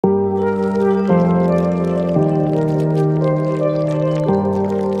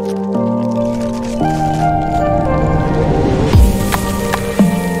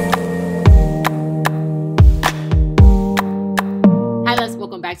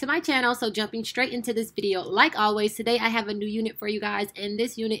to my channel. So jumping straight into this video, like always, today I have a new unit for you guys, and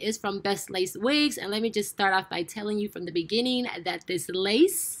this unit is from BestLaceWigs. And let me just start off by telling you from the beginning that this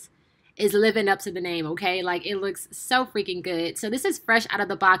lace is living up to the name, okay? Like, it looks so freaking good. So this is fresh out of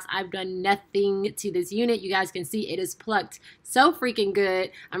the box. I've done nothing to this unit. You guys can see it is plucked so freaking good.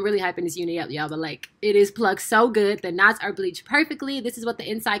 I'm really hyping this unit up, y'all, but like, it is plucked so good. The knots are bleached perfectly. This is what the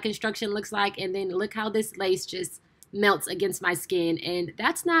inside construction looks like, and then look how this lace just melts against my skin, and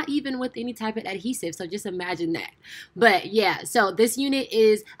that's not even with any type of adhesive, so just imagine that. But yeah, so this unit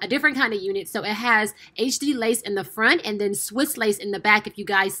is a different kind of unit. So it has HD lace in the front and then Swiss lace in the back. If you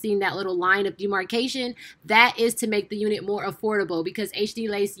guys seen that little line of demarcation, that is to make the unit more affordable, because HD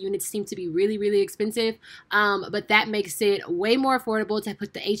lace units seem to be really expensive, but that makes it way more affordable to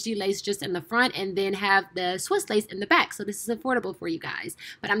put the HD lace just in the front and then have the Swiss lace in the back. So this is affordable for you guys.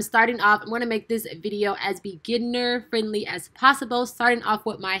 But I'm starting off, I'm going to make this video as beginner friendly as possible, starting off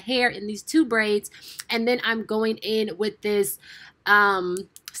with my hair in these two braids, and then I'm going in with this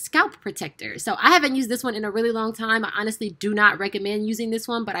scalp protector. So I haven't used this one in a really long time. I honestly do not recommend using this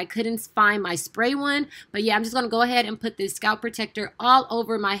one, but I couldn't find my spray one. But yeah, I'm just going to go ahead and put this scalp protector all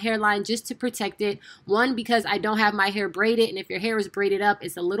over my hairline just to protect it. One, because I don't have my hair braided, and if your hair is braided up,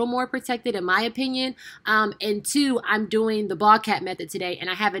 it's a little more protected in my opinion. And two, I'm doing the ball cap method today, and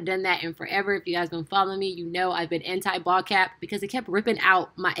I haven't done that in forever. If you guys been following me, you know I've been anti-ball cap because it kept ripping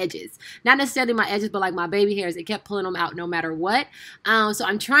out my edges. Not necessarily my edges, but like my baby hairs, it kept pulling them out no matter what. So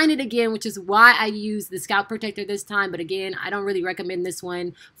I'm trying it again, which is why I use the scalp protector this time. But again, I don't really recommend this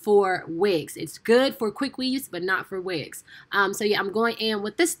one for wigs. It's good for quick weaves, but not for wigs. So yeah, I'm going in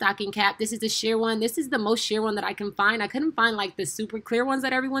with this stocking cap. This is the sheer one. This is the most sheer one that I can find. I couldn't find like the super clear ones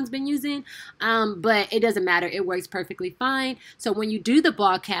that everyone's been using, but it doesn't matter. It works perfectly fine. So when you do the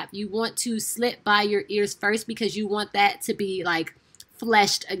ball cap, you want to slit by your ears first, because you want that to be like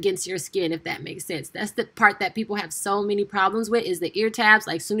fleshed against your skin, if that makes sense. That's the part that people have so many problems with, is the ear tabs.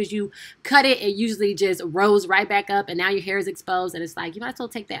 Like, as soon as you cut it, it usually just rolls right back up, and now your hair is exposed, and it's like, you might as well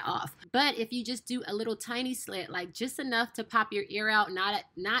take that off. But if you just do a little tiny slit, like just enough to pop your ear out,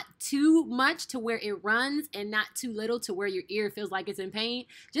 not too much to where it runs, and not too little to where your ear feels like it's in pain,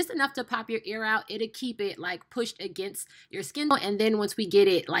 just enough to pop your ear out, it'll keep it like pushed against your skin. And then once we get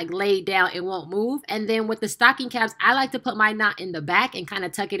it like laid down, it won't move. And then with the stocking caps, I like to put my knot in the back and kind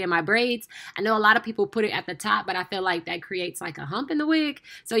of tuck it in my braids. I know a lot of people put it at the top, but I feel like that creates like a hump in the wig.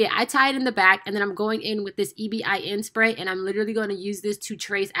 So yeah, I tie it in the back, and then I'm going in with this EBIN spray, and I'm literally going to use this to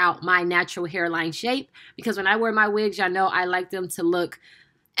trace out my natural hairline shape, because when I wear my wigs, y'all know I like them to look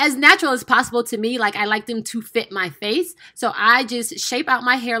as natural as possible to me. Like, I like them to fit my face. So I just shape out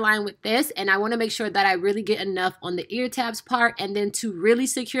my hairline with this, and I want to make sure that I really get enough on the ear tabs part. And then to really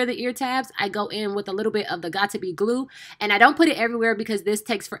secure the ear tabs, I go in with a little bit of the Got2b glue, and I don't put it everywhere because this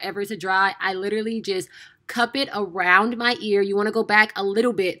takes forever to dry. I literally just cup it around my ear. You want to go back a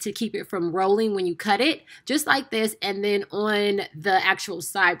little bit to keep it from rolling when you cut it, just like this. And then on the actual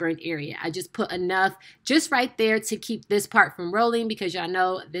sideburn area, I just put enough just right there to keep this part from rolling, because y'all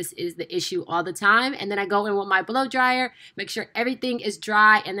know this is the issue all the time. And then I go in with my blow dryer, make sure everything is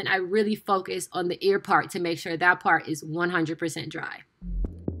dry, and then I really focus on the ear part to make sure that part is 100% dry.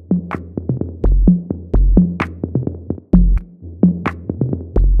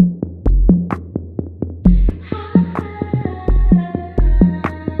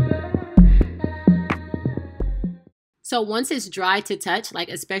 So once it's dry to touch, like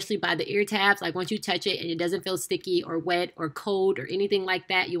especially by the ear tabs, like once you touch it and it doesn't feel sticky or wet or cold or anything like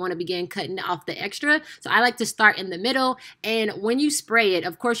that, you want to begin cutting off the extra. So I like to start in the middle, and when you spray it,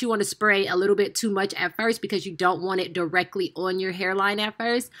 of course you want to spray a little bit too much at first, because you don't want it directly on your hairline at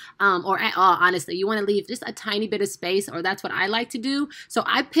first, or at all, honestly. You want to leave just a tiny bit of space, or that's what I like to do. So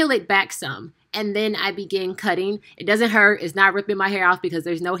I peel it back some, and then I begin cutting. It doesn't hurt. It's not ripping my hair off because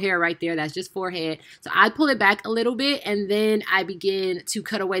there's no hair right there. That's just forehead. So I pull it back a little bit, and then I begin to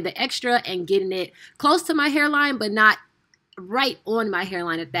cut away the extra and getting it close to my hairline, but not right on my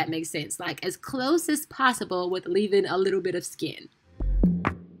hairline, if that makes sense. Like, as close as possible with leaving a little bit of skin.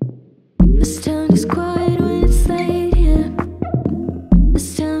 This town is quiet when it's late here.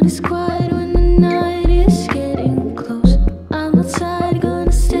 This town is quiet when the night is getting close. I'm outside,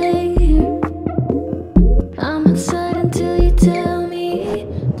 gonna stay here. I'm outside until you tell me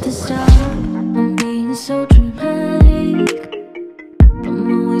to stop. I'm being so dramatic.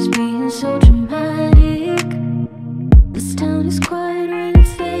 I'm always being so dramatic. This town is quiet when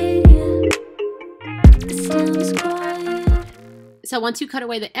it's late here. This town is quiet. So once you cut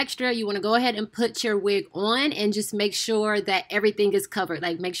away the extra, you want to go ahead and put your wig on and just make sure that everything is covered.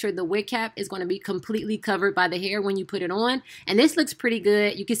 Like make sure the wig cap is going to be completely covered by the hair when you put it on. And this looks pretty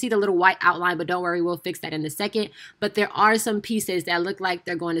good. You can see the little white outline, but don't worry, we'll fix that in a second. But there are some pieces that look like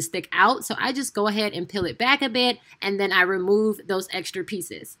they're going to stick out. So I just go ahead and peel it back a bit and then I remove those extra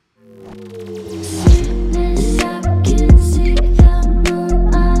pieces.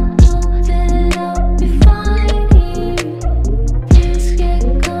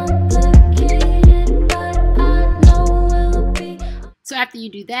 So after you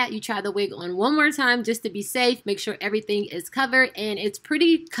do that, you try the wig on one more time just to be safe. Make sure everything is covered, and it's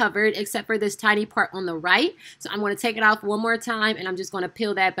pretty covered except for this tiny part on the right. So I'm going to take it off one more time and I'm just going to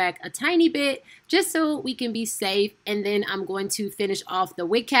peel that back a tiny bit just so we can be safe. And then I'm going to finish off the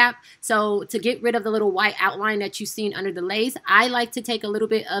wig cap. So to get rid of the little white outline that you've seen under the lace, I like to take a little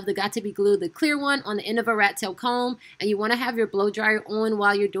bit of the Got To Be Glue, the clear one, on the end of a rat tail comb. And you want to have your blow dryer on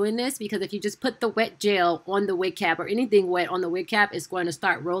while you're doing this, because if you just put the wet gel on the wig cap or anything wet on the wig cap, it's going to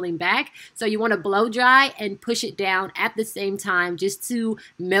start rolling back. So you want to blow dry and push it down at the same time just to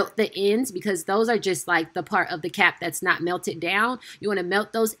melt the ends, because those are just like the part of the cap that's not melted down. You want to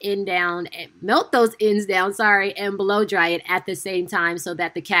melt those ends down, and blow dry it at the same time so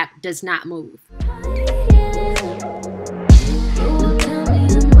that the cap does not move.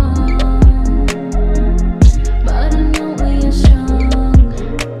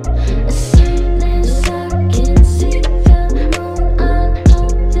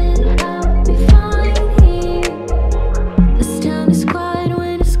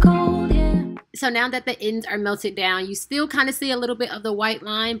 So now that the ends are melted down, you still kind of see a little bit of the white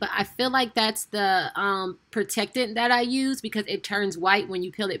line, but I feel like that's the protectant that I use because it turns white when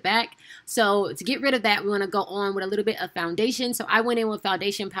you peel it back. So to get rid of that, we want to go on with a little bit of foundation. So I went in with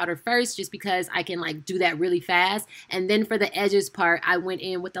foundation powder first just because I can like do that really fast. And then for the edges part, I went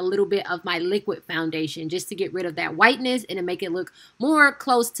in with a little bit of my liquid foundation just to get rid of that whiteness and to make it look more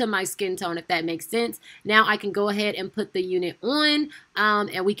close to my skin tone, if that makes sense. Now I can go ahead and put the unit on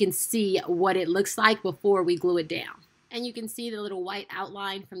and we can see what it looks like before we glue it down. And you can see the little white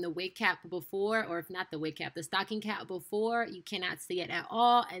outline from the wig cap before, or if not the wig cap, the stocking cap before. You cannot see it at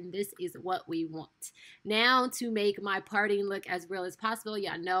all, and this is what we want. Now to make my parting look as real as possible,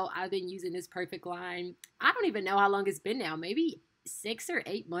 y'all know I've been using this perfect line. I don't even know how long it's been now, maybe 6 or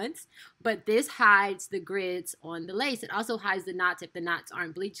 8 months, but this hides the grids on the lace. It also hides the knots if the knots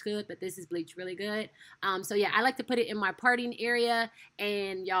aren't bleached good, but this is bleached really good. So yeah, I like to put it in my parting area,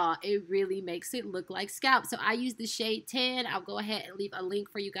 and y'all, it really makes it look like scalp. So I use the shade 10. I'll go ahead and leave a link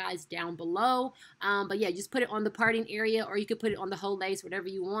for you guys down below. But yeah, just put it on the parting area, or you could put it on the whole lace, whatever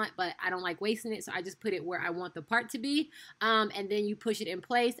you want, but I don't like wasting it, so I just put it where I want the part to be. And then you push it in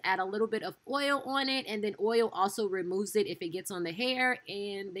place, add a little bit of oil on it, and then oil also removes it if it gets on the hair,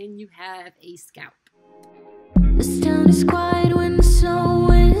 and then you have a scalp. This town is quiet when the snow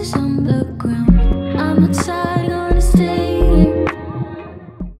is on the ground. I'm outside, gonna stay here.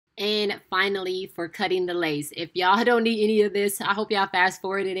 And finally, for cutting the lace. If y'all don't need any of this, I hope y'all fast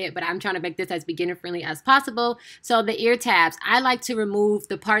forwarded it, but I'm trying to make this as beginner friendly as possible. So the ear tabs, I like to remove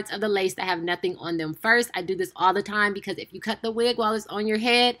the parts of the lace that have nothing on them first. I do this all the time because if you cut the wig while it's on your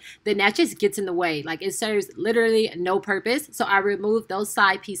head, then that just gets in the way. Like it serves literally no purpose. So I remove those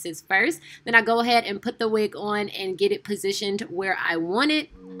side pieces first. Then I go ahead and put the wig on and get it positioned where I want it.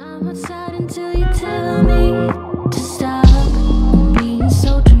 I'm outside until you tell me to stop being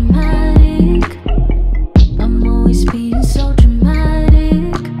so dramatic. I'm always being so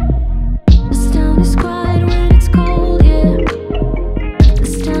dramatic. This town is quiet when it's cold, yeah.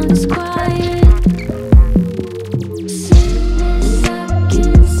 This town is quiet. Since I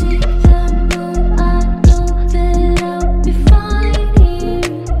can see the moon, I know that I'll be fine here.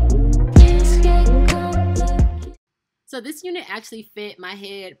 Things get complicated. So this unit actually fit my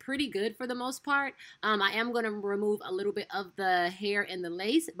head pretty good for the most part. I am going to remove a little bit of the hair and the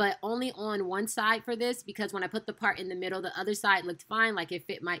lace, but only on one side for this, because when I put the part in the middle, the other side looked fine, like it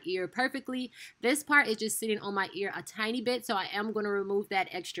fit my ear perfectly. This part is just sitting on my ear a tiny bit, so I am going to remove that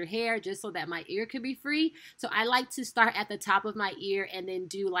extra hair just so that my ear could be free. So I like to start at the top of my ear and then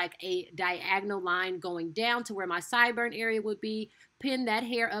do like a diagonal line going down to where my sideburn area would be, pin that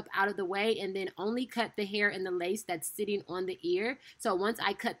hair up out of the way, and then only cut the hair and the lace that's sitting on the ear. So once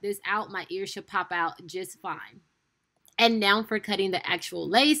I cut this out, my ear should pop out just fine. And now for cutting the actual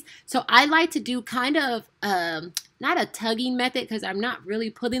lace. So I like to do kind of not a tugging method because I'm not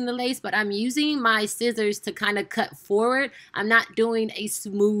really pulling the lace, but I'm using my scissors to kind of cut forward. I'm not doing a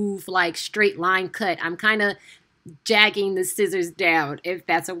smooth like straight line cut. I'm kind of jagging the scissors down, if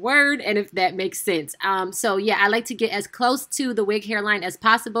that's a word and if that makes sense. So yeah, I like to get as close to the wig hairline as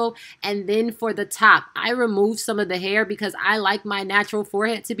possible. And then for the top, I remove some of the hair because I like my natural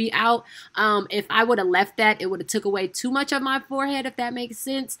forehead to be out. If I would have left that, it would have took away too much of my forehead, if that makes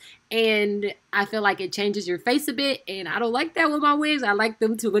sense. And I feel like it changes your face a bit, and I don't like that with my wigs. I like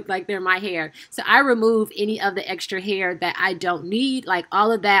them to look like they're my hair. So I remove any of the extra hair that I don't need. Like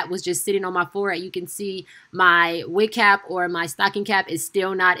all of that was just sitting on my forehead. You can see my wig cap or my stocking cap is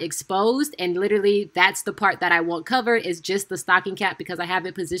still not exposed, and literally that's the part that I want covered is just the stocking cap because I have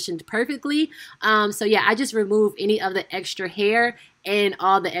it positioned perfectly. So yeah, I just remove any of the extra hair and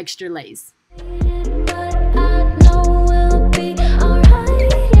all the extra lace.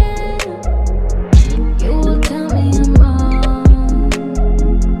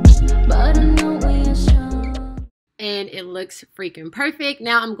 And it looks freaking perfect.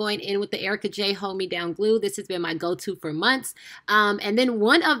 Now I'm going in with the Ericka J Hold Me Down glue. This has been my go-to for months. And then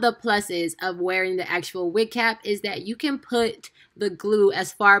one of the pluses of wearing the actual wig cap is that you can put the glue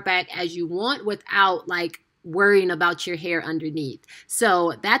as far back as you want without like worrying about your hair underneath.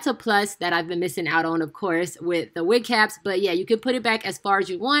 So that's a plus that I've been missing out on, of course, with the wig caps. But yeah, you can put it back as far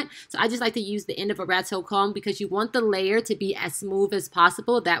as you want. So I just like to use the end of a rat's tail comb because you want the layer to be as smooth as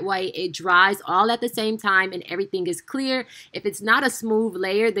possible. That way it dries all at the same time and everything is clear. If it's not a smooth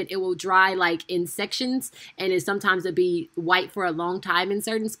layer, then it will dry like in sections, and sometimes it'll be white for a long time in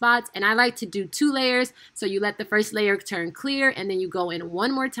certain spots. And I like to do 2 layers. So you let the first layer turn clear, and then you go in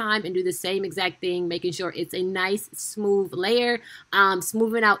one more time and do the same exact thing, making sure it's a nice smooth layer,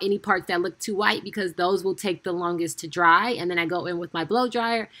 smoothing out any parts that look too white because those will take the longest to dry. And then I go in with my blow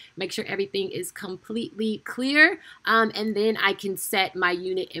dryer, make sure everything is completely clear, and then I can set my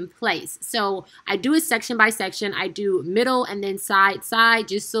unit in place. So I do it section by section. I do middle and then side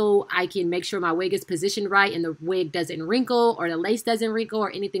just so I can make sure my wig is positioned right and the wig doesn't wrinkle or the lace doesn't wrinkle or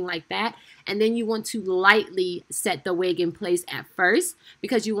anything like that. And then you want to lightly set the wig in place at first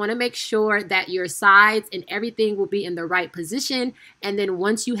because you want to make sure that your sides and everything will be in the right position. And then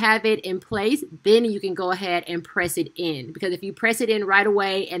once you have it in place, then you can go ahead and press it in. Because if you press it in right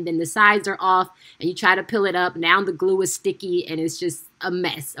away and then the sides are off and you try to peel it up, now the glue is sticky and it's just a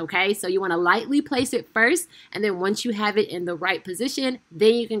mess, okay? So you want to lightly place it first, and then once you have it in the right position,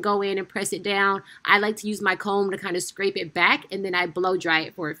 then you can go in and press it down. I like to use my comb to kind of scrape it back, and then I blow dry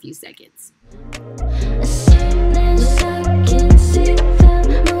it for a few seconds.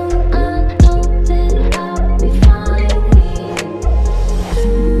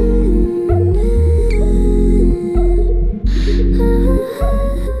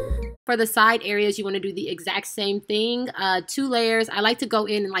 For the side areas, you want to do the exact same thing. 2 layers. I like to go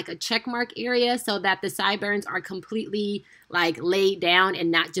in like a check mark area so that the sideburns are completely like laid down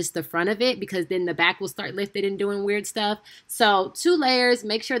and not just the front of it, because then the back will start lifted and doing weird stuff. So 2 layers,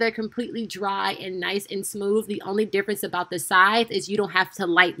 make sure they're completely dry and nice and smooth. The only difference about the sides is you don't have to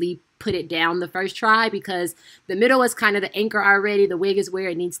lightly put it down the first try because the middle is kind of the anchor already. The wig is where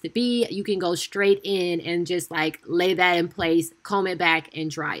it needs to be. You can go straight in and just like lay that in place, comb it back,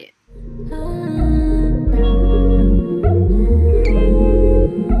 and dry it.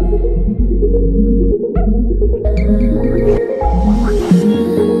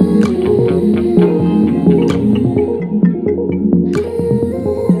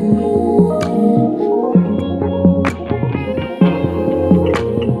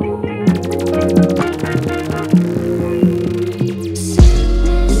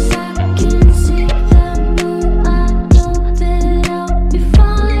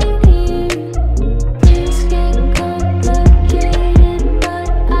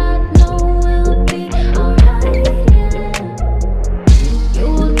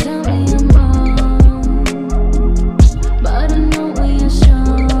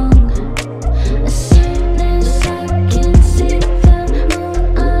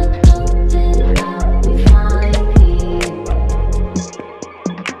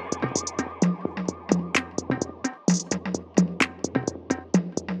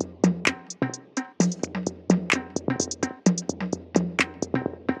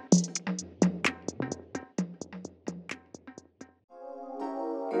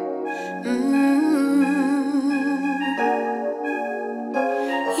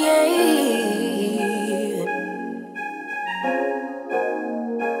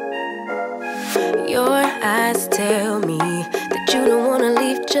 Your eyes tell me that you don't wanna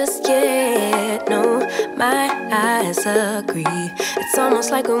leave just yet. No, my eyes agree. It's almost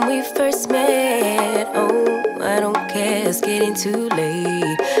like when we first met. Oh, I don't care, it's getting too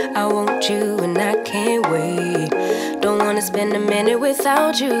late. I want you and I can't wait. Don't wanna it's been a minute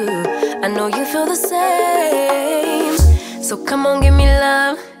without you. I know you feel the same. So come on, give me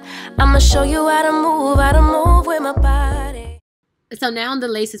love. I'ma show you how to move with my body. So now the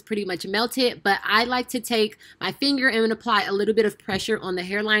lace is pretty much melted, but I like to take my finger and apply a little bit of pressure on the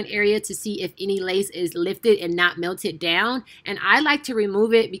hairline area to see if any lace is lifted and not melted down. And I like to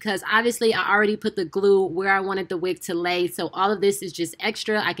remove it because obviously I already put the glue where I wanted the wig to lay. So all of this is just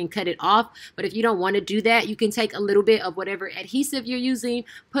extra. I can cut it off. But if you don't want to do that, you can take a little bit of whatever adhesive you're using,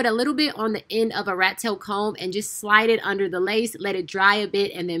 put a little bit on the end of a rat tail comb and just slide it under the lace, let it dry a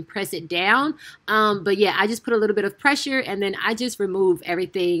bit and then press it down. But yeah, I just put a little bit of pressure and then I just remove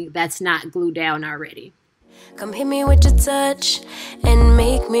everything that's not glued down already. Come hit me with your touch and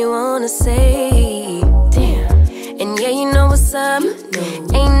make me wanna say, damn. And yeah, you know what's up.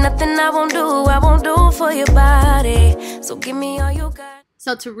 Ain't nothing I won't do for your body. So give me all you got.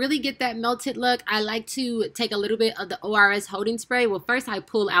 So to really get that melted look, I like to take a little bit of the ORS holding spray. Well, first I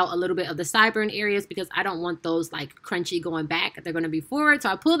pull out a little bit of the sideburn areas because I don't want those like crunchy going back. They're going to be forward. So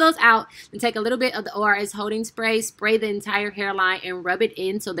I pull those out and take a little bit of the ORS holding spray, spray the entire hairline and rub it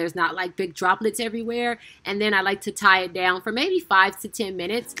in so there's not like big droplets everywhere. And then I like to tie it down for maybe 5 to 10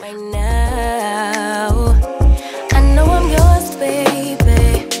 minutes. Right now, I know I'm yours,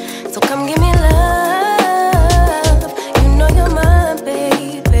 baby. So come give me love. You know you're mine,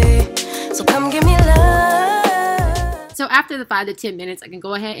 baby. So come give me love. So after the 5 to 10 minutes, I can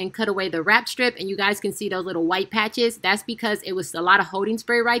go ahead and cut away the wrap strip and you guys can see those little white patches. That's because it was a lot of holding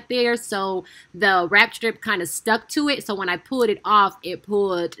spray right there. So the wrap strip kind of stuck to it. So when I pulled it off, it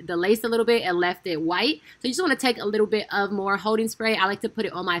pulled the lace a little bit and left it white. So you just want to take a little bit of more holding spray. I like to put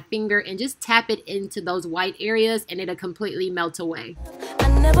it on my finger and just tap it into those white areas and it'll completely melt away. I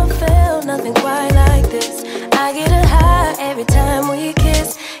never felt nothing quite like this. I get a high every time we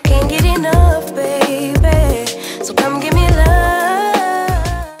kiss. Can't get enough, baby. So come give me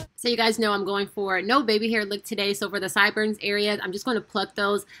love. So you guys know I'm going for no baby hair look today. So for the sideburns areas, I'm just going to pluck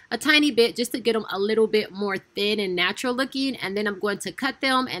those a tiny bit just to get them a little bit more thin and natural looking. And then I'm going to cut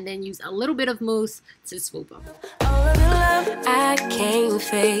them and then use a little bit of mousse to swoop them. All of your love, I can't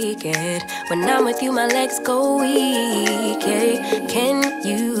fake it. When I'm with you, my legs go weak. Yeah. Can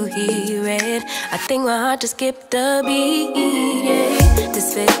you hear it? I think my heart just skipped a beat. Yeah.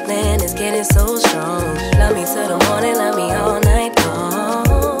 This feeling is getting so strong. Love me till the morning, love me all night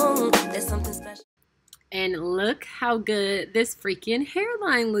long. There's something special. And look how good this freaking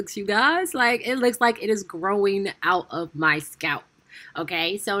hairline looks, you guys. Like, it looks like it is growing out of my scalp.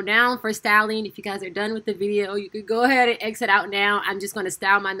 Okay, so now for styling, if you guys are done with the video, you could go ahead and exit out now. I'm just going to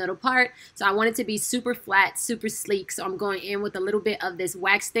style my middle part. So I want it to be super flat, super sleek. So I'm going in with a little bit of this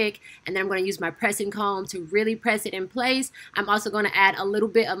wax stick, and then I'm going to use my pressing comb to really press it in place. I'm also going to add a little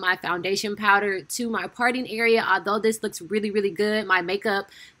bit of my foundation powder to my parting area. Although this looks really, really good, my makeup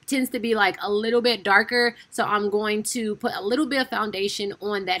tends to be like a little bit darker, so I'm going to put a little bit of foundation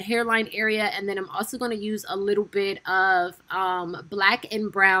on that hairline area, and then I'm also going to use a little bit of black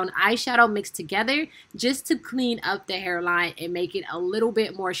and brown eyeshadow mixed together just to clean up the hairline and make it a little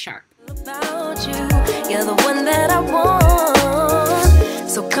bit more sharp. About you, you're the one that I want.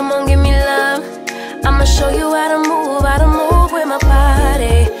 So come on, give me love. I'ma show you how to move with my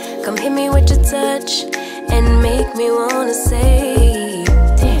body. Come hit me with your touch and make me wanna say,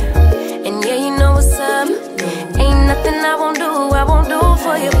 and yeah, you know what's up. Ain't nothing I won't do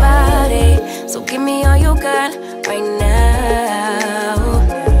for your body. So give me all you got right now.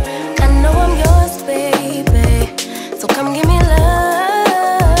 I know I'm yours, baby. So come give me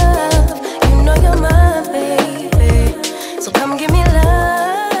love. You know you're mine, baby. So come give me love.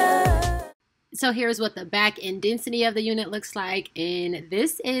 So here's what the back and density of the unit looks like, and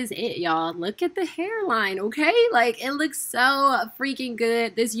this is it, y'all. Look at the hairline, okay? Like, it looks so freaking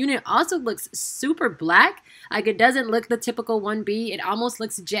good. This unit also looks super black. Like, it doesn't look the typical 1B. It almost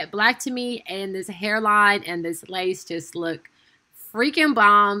looks jet black to me, and this hairline and this lace just look freaking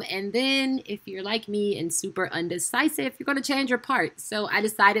bomb. And then if you're like me and super undecisive, you're going to change your part. So I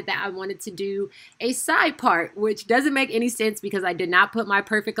decided that I wanted to do a side part, which doesn't make any sense because I did not put my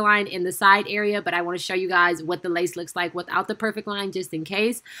perfect line in the side area, but I want to show you guys what the lace looks like without the perfect line just in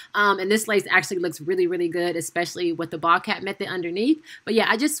case. And this lace actually looks really, really good, especially with the ball cap method underneath. But yeah,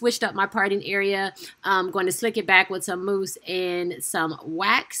 I just switched up my parting area. I'm going to slick it back with some mousse and some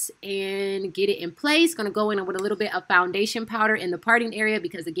wax and get it in place. Going to go in with a little bit of foundation powder in the parting area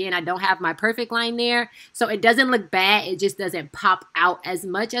because, again, I don't have my perfect line there. So it doesn't look bad. It just doesn't pop out as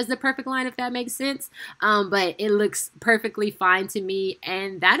much as the perfect line, if that makes sense. But it looks perfectly fine to me.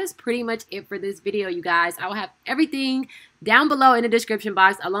 And that is pretty much it for this video, you guys. I will have everything down below in the description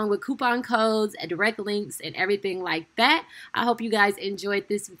box, along with coupon codes and direct links and everything like that. I hope you guys enjoyed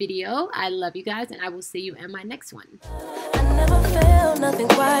this video. I love you guys, and I will see you in my next one. I never felt nothing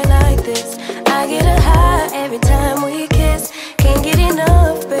quite